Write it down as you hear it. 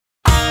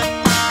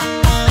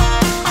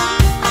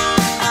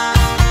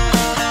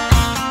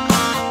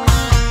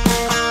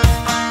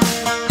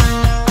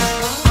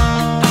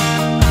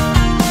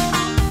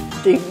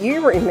Do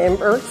you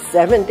remember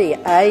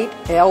 78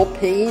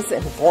 LPs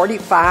and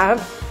 45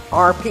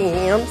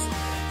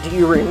 RPMs? Do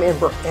you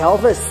remember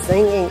Elvis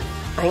singing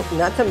Ain't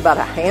Nothing But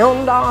a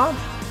Hound Dog?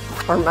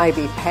 Or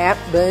maybe Pat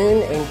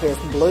Boone in his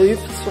blue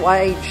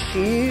suede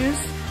shoes?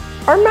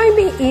 Or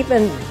maybe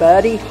even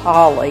Buddy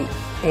Holly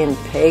and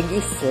Peggy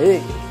Sue.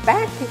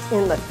 Back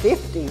in the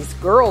 50s,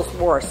 girls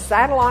wore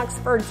saddle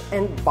Oxfords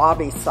and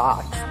bobby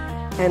socks,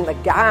 and the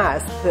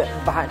guys put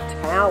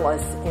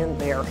Vitalis in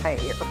their hair.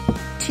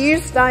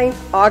 Tuesday,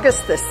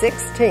 August the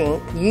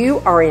 16th, you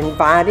are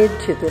invited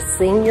to the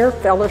Senior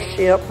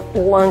Fellowship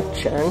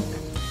Luncheon,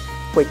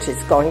 which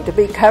is going to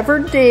be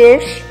covered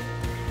dish.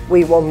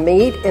 We will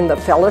meet in the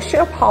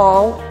Fellowship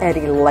Hall at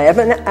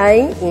 11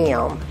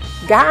 a.m.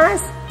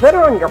 Guys, put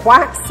on your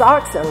white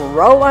socks and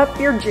roll up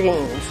your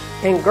jeans.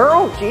 And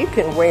girls, you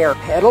can wear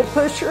pedal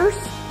pushers,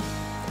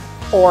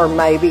 or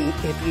maybe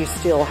if you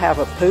still have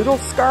a poodle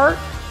skirt,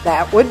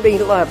 that would be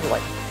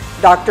lovely.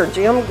 Dr.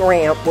 Jim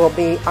Grant will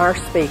be our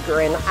speaker,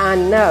 and I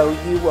know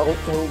you will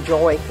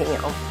enjoy him.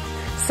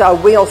 So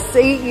we'll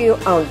see you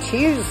on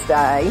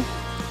Tuesday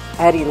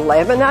at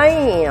 11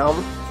 a.m.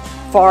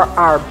 for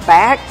our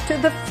Back to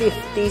the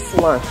 50s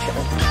luncheon.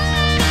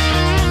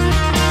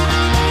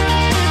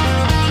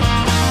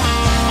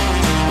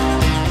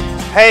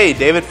 Hey,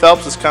 David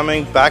Phelps is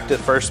coming back to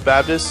First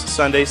Baptist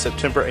Sunday,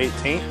 September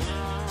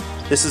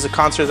 18th. This is a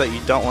concert that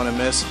you don't want to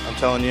miss. I'm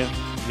telling you,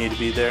 you need to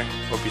be there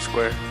or be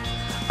square.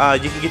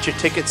 You can get your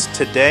tickets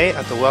today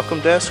at the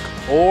welcome desk,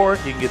 or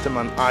you can get them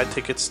on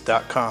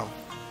itickets.com.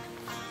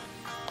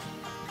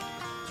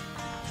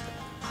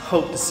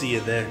 Hope to see you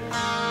there.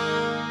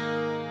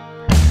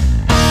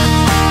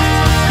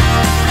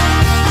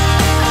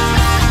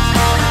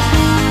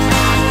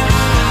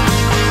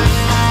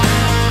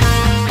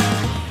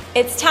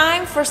 It's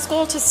time for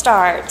school to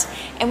start,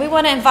 and we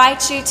want to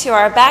invite you to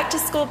our Back to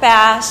School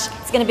Bash.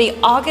 It's going to be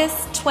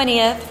August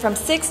 20th from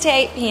 6 to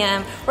 8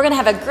 p.m. We're going to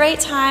have a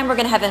great time. We're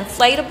going to have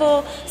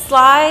inflatable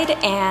slide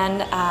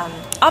and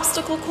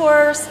obstacle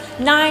course,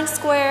 9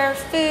 square,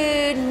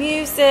 food,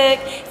 music.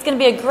 It's going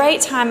to be a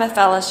great time of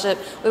fellowship.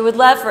 We would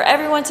love for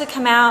everyone to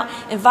come out,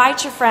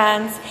 invite your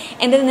friends,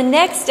 and then the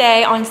next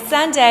day, on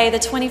Sunday the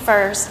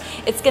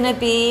 21st, it's going to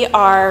be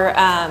our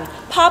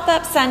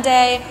Pop-Up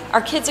Sunday.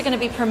 Our kids are going to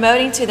be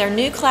promoting to their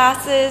new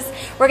classes.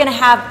 We're going to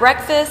have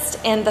breakfast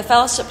in the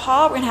fellowship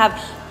hall. We're going to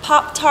have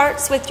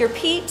Pop-Tarts with your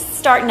peeps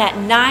starting at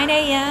 9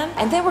 a.m.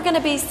 And then we're going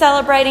to be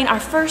celebrating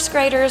our first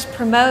graders,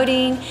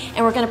 promoting,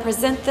 and we're going to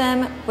present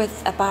them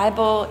with a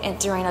Bible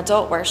during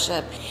adult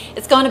worship.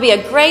 It's going to be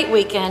a great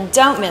weekend.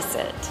 Don't miss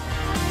it.